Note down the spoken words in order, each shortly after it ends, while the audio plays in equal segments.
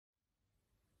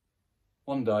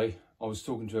One day I was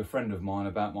talking to a friend of mine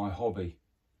about my hobby,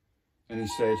 and he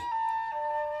said,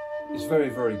 it's very,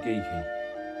 very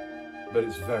geeky, but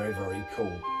it's very, very cool.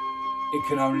 It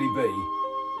can only be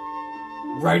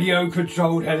radio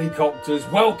controlled helicopters.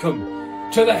 Welcome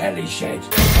to the Heli Shed.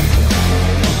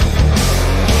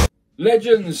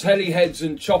 Legends, heli heads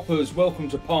and choppers, welcome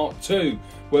to part 2,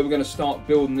 where we're going to start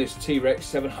building this T-Rex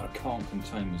 700. I can't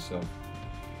contain myself.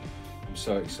 I'm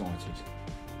so excited.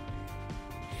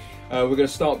 We're going to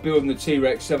start building the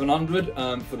T-Rex 700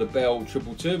 for the Bell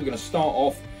 222. We're going to start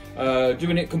off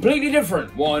doing it completely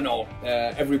different. Why not?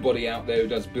 Everybody out there who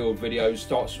does build videos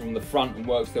starts from the front and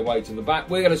works their way to the back.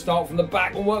 We're going to start from the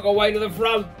back and work our way to the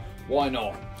front. Why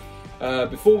not?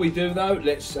 Before we do though,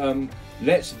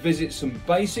 let's visit some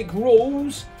basic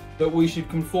rules that we should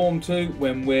conform to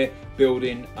when we're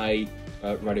building a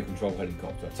radio control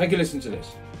helicopter. Take a listen to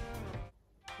this.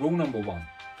 Rule number 1.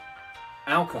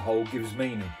 Alcohol gives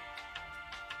meaning.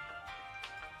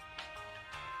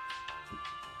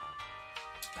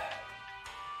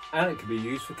 And it can be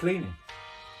used for cleaning.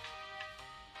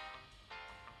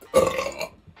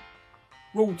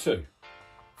 Rule 2.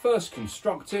 First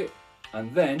construct it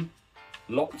and then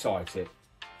Loctite it.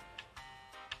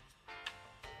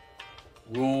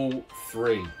 Rule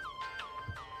 3.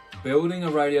 Building a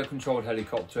radio controlled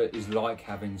helicopter is like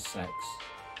having sex.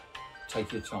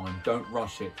 Take your time, don't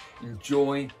rush it.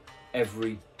 Enjoy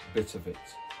every bit of it.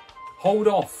 Hold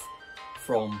off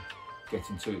from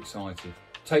getting too excited.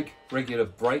 Take regular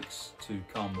breaks to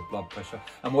calm the blood pressure,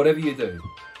 and whatever you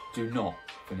do not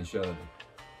finish early.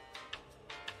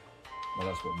 Well,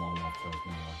 that's what my wife tells me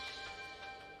anyway.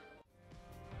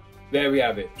 There we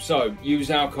have it. So use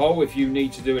alcohol if you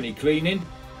need to do any cleaning,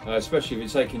 especially if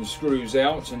it's taking screws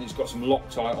out and it's got some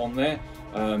Loctite on there.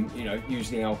 You know,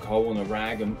 use the alcohol on a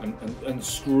rag and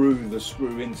screw the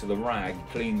screw into the rag,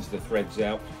 cleans the threads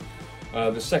out.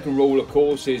 The second rule, of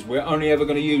course, is we're only ever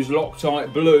going to use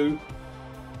Loctite blue.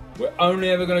 We're only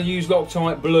ever going to use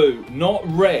Loctite blue, not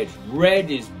red.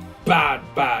 Red is bad,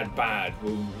 bad, bad.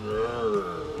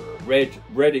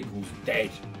 Red equals dead.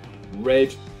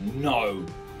 Red, no.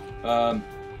 And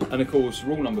of course,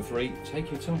 rule number 3,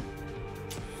 take your time.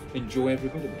 Enjoy every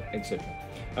bit of it, etc.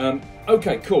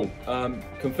 Okay, cool.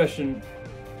 Confession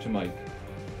to make.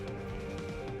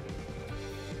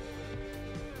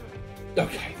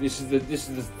 Okay, this is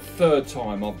the third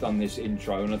time I've done this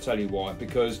intro, and I'll tell you why.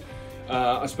 Because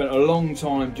I spent a long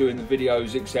time doing the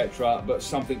videos, etc., but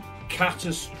something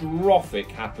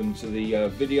catastrophic happened to the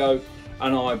video,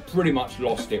 and I pretty much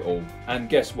lost it all. And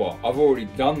guess what? I've already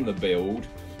done the build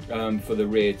for the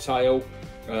rear tail,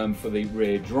 for the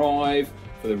rear drive,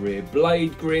 for the rear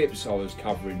blade grips. I was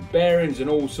covering bearings and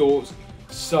all sorts,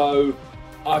 so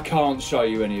I can't show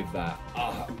you any of that.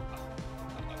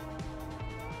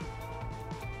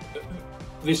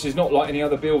 This is not like any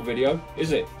other build video,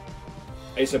 is it?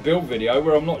 It's a build video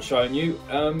where I'm not showing you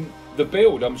the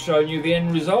build, I'm showing you the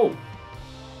end result.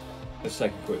 Let's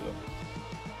take a quick look.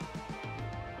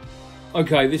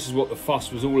 Okay, this is what the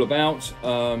fuss was all about.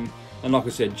 And like I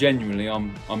said, genuinely,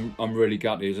 I'm really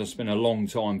gutted. I spent a long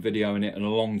time videoing it and a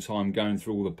long time going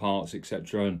through all the parts,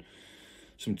 etc., and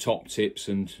some top tips,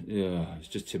 and it's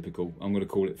just typical. I'm going to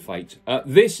call it fate.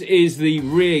 This is the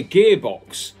rear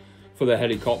gearbox for the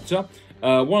helicopter.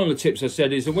 One of the tips I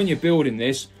said is that when you're building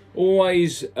this,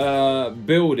 always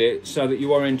build it so that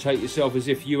you orientate yourself as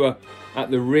if you were at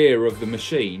the rear of the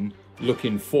machine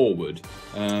looking forward.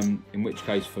 In which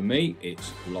case, for me,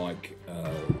 it's like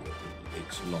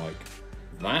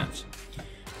that.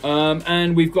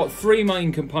 And we've got 3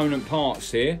 main component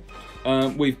parts here.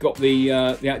 We've got the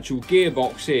actual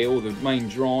gearbox here, or the main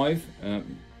drive. You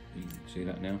can see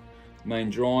that now. Main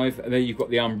drive. And then you've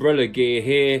got the umbrella gear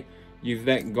here. You've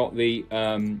then got the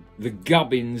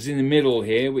gubbins in the middle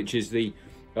here, which is the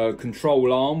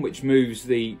control arm, which moves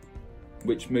the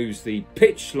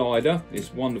pitch slider.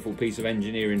 This wonderful piece of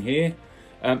engineering here,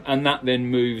 and that then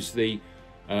moves the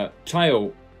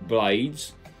tail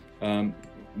blades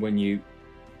when you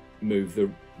move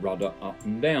the rudder up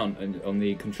and down, and on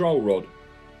the control rod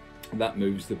that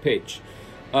moves the pitch.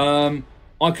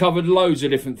 I covered loads of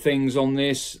different things on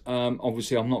this.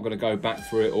 Obviously I'm not going to go back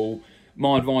through it all.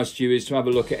 My advice to you is to have a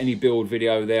look at any build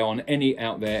video there on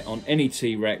any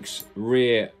T-Rex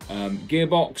rear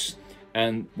gearbox,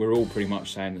 and we're all pretty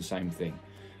much saying the same thing.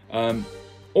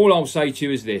 All I'll say to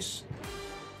you is this: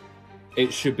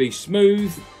 it should be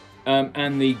smooth,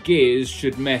 and the gears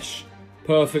should mesh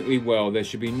perfectly well. There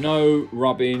should be no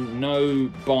rubbing, no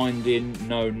binding,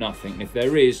 no nothing. If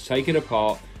there is, take it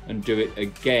apart and do it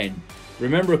again.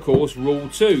 Remember, of course, rule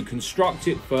 2, construct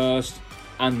it first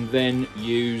and then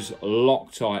use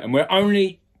Loctite. And we're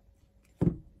only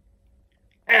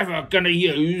ever going to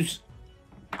use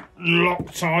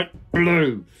Loctite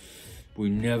blue. We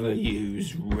never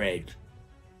use red.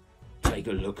 Take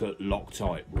a look at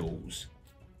Loctite rules.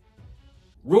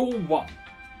 Rule 1.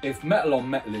 If metal on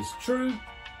metal is true,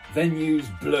 then use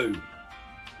blue.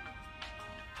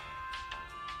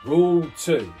 Rule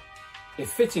 2. If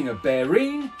fitting a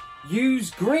bearing, use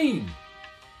green.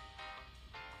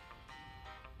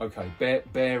 Okay,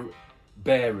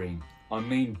 bearing. I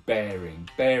mean bearing.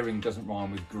 Bearing doesn't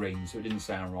rhyme with green, so it didn't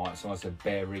sound right, so I said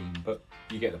bearing, but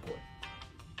you get the point.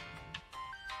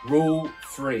 Rule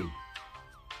 3.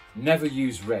 Never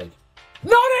use red.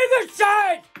 Not in the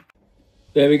shed!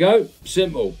 There we go,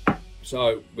 simple.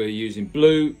 So we're using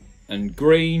blue and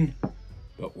green,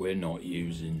 but we're not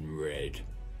using red.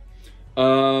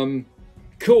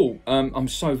 Cool. I'm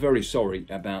so very sorry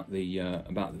about the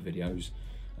videos.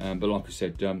 But like I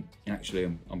said, actually,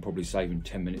 I'm probably saving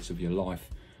 10 minutes of your life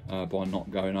by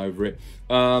not going over it.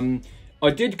 I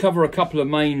did cover a couple of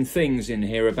main things in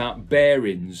here about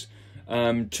bearings.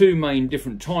 Two main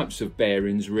different types of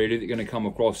bearings, really, that you're going to come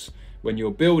across when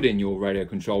you're building your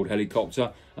radio-controlled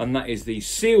helicopter, and that is the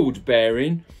sealed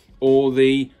bearing or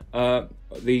the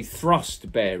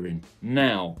thrust bearing.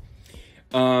 Now,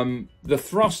 the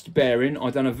thrust bearing, I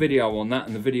done a video on that,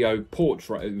 and the video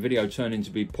turned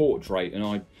into be portrait, and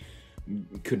I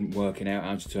couldn't work it out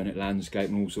how to turn it landscape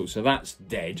and all sorts, so that's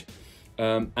dead.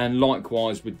 And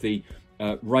likewise with the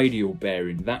radial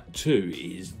bearing, that too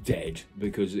is dead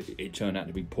because it turned out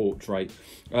to be portrait.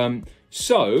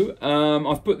 So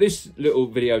I've put this little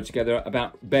video together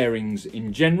about bearings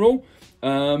in general,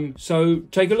 so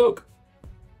take a look.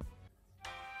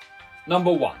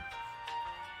 Number 1.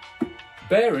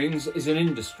 Bearings is an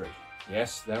industry.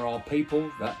 Yes, there are people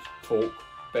that talk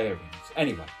bearings.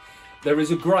 Anyway, there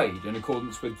is a grade in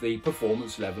accordance with the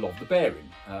performance level of the bearing.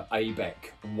 ABEC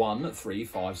 1, 3,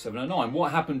 5, 7 and 9.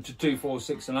 What happened to 2, 4,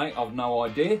 6 and 8? I've no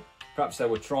idea. Perhaps there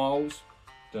were trials.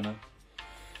 Don't know.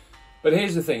 But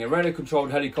here's the thing. In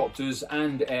radio-controlled helicopters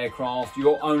and aircraft,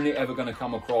 you're only ever going to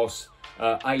come across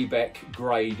ABEC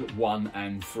grade 1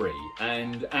 and 3.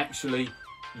 And actually,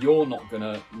 you're not going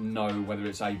to know whether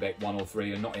it's ABEC 1 or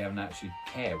 3 and not even actually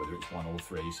care whether it's 1 or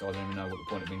 3. So I don't even know what the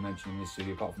point of me mentioning this to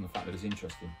you, apart from the fact that it's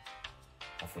interesting,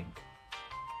 I think.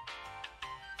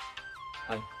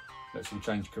 Hey, let's all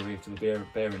change career to the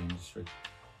bearing industry.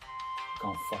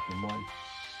 Can't fucking wait.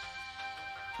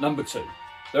 Number 2.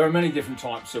 There are many different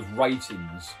types of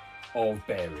ratings of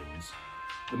bearings.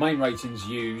 The main ratings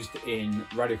used in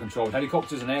radio-controlled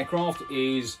helicopters and aircraft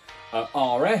is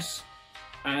RS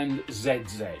and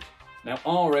ZZ. Now,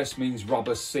 RS means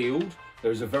rubber sealed.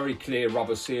 There is a very clear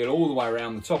rubber seal all the way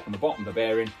around the top and the bottom of the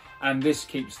bearing, and this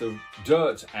keeps the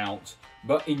dirt out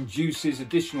but induces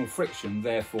additional friction,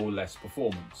 therefore less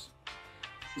performance.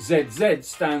 ZZ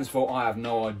stands for, I have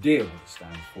no idea what it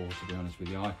stands for, to be honest with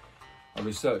you. I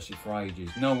researched it for ages.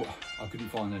 No, I couldn't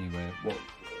find anywhere. Why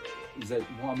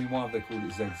have they called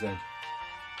it ZZ?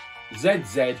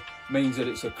 ZZ means that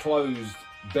it's a closed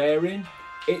bearing.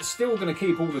 It's still going to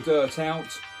keep all the dirt out.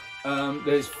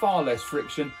 There's far less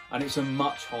friction, and it's a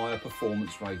much higher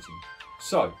performance rating.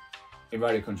 So, in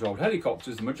radio-controlled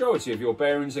helicopters, the majority of your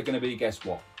bearings are going to be, guess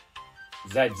what?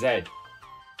 ZZ.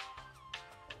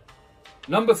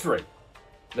 Number 3,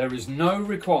 there is no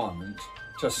requirement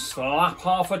to slap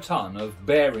half a ton of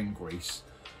bearing grease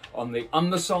on the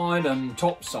underside and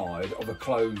top side of a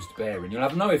closed bearing. You'll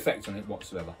have no effect on it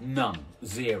whatsoever. None.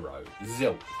 Zero.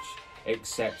 Zilch.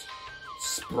 Except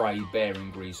spray bearing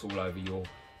grease all over your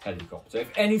helicopter.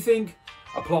 If anything,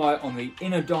 apply it on the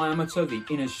inner diameter, the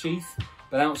inner sheath,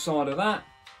 but outside of that,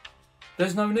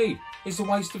 there's no need. It's a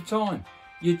waste of time.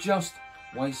 You're just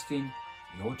wasting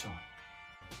your time.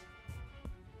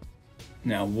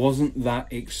 Now, wasn't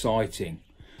that exciting?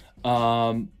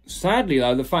 Sadly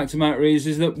though, the fact of the matter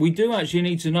is that we do actually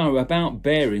need to know about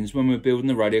bearings when we're building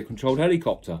the radio-controlled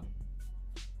helicopter.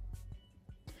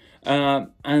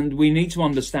 And we need to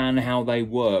understand how they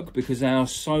work, because they are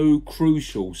so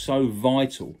crucial, so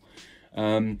vital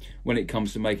when it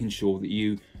comes to making sure that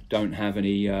you don't have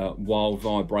any wild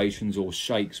vibrations or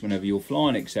shakes whenever you're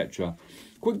flying, etc.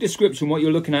 Quick description, what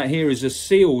you're looking at here is a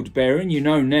sealed bearing. You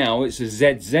know now it's a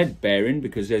ZZ bearing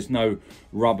because there's no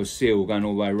rubber seal going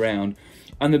all the way around.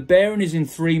 And the bearing is in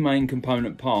 3 main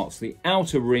component parts. The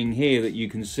outer ring here that you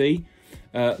can see,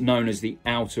 known as the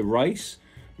outer race.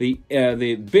 The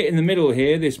bit in the middle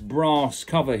here, this brass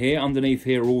cover here, underneath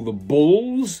here are all the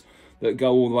balls that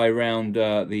go all the way around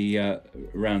the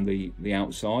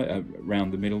outside,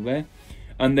 around the middle there.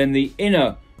 And then the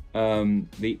inner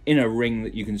ring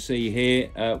that you can see here,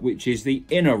 which is the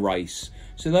inner race.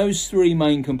 So those three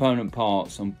main component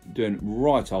parts, I'm doing a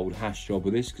right old hash job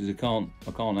with this because I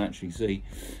can't actually see.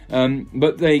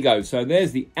 But there you go. So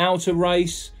there's the outer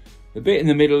race. The bit in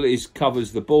the middle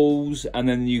covers the balls, and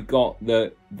then you've got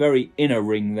the very inner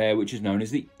ring there, which is known as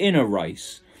the inner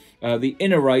race. The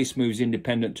inner race moves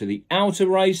independent to the outer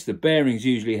race. The bearing is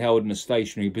usually held in a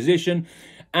stationary position.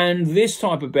 And this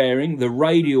type of bearing, the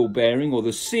radial bearing or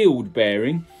the sealed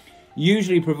bearing,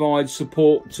 usually provides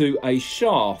support to a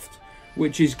shaft,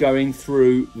 which is going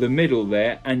through the middle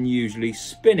there and usually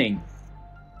spinning.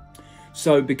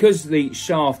 So because the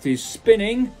shaft is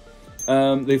spinning,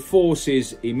 the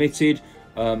forces emitted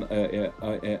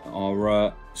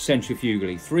are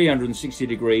centrifugally 360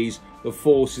 degrees. The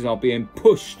forces are being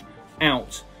pushed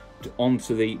out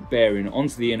onto the bearing,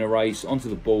 onto the inner race, onto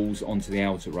the balls, onto the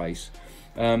outer race.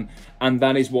 And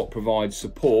that is what provides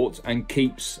support and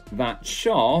keeps that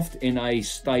shaft in a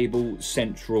stable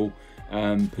central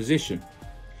position.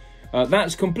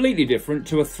 That's completely different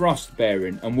to a thrust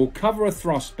bearing, and we'll cover a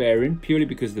thrust bearing purely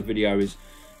because the video is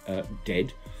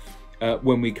dead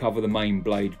when we cover the main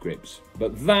blade grips.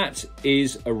 But that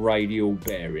is a radial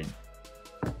bearing.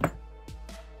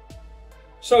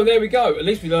 So there we go. At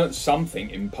least we learned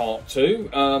something in part 2,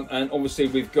 and obviously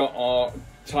we've got our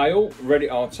tail ready,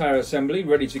 our tail assembly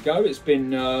ready to go. It's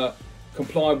been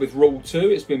complied with rule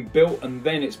 2. It's been built and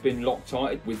then it's been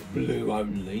Loctited with blue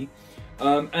only,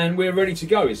 and we're ready to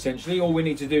go. Essentially all we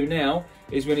need to do now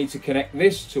is we need to connect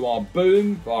this to our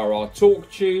boom via our torque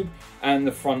tube and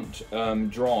the front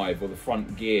drive or the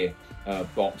front gear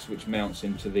box, which mounts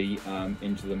into the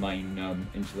main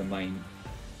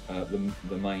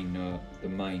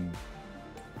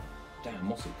damn,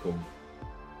 what's it called,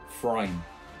 frame.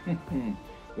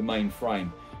 The main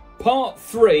frame. Part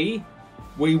 3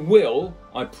 we will,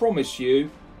 I promise you,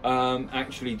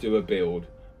 actually do a build,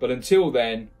 but until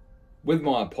then, with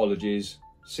my apologies,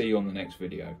 see you on the next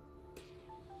video.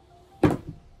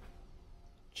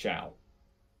 Ciao.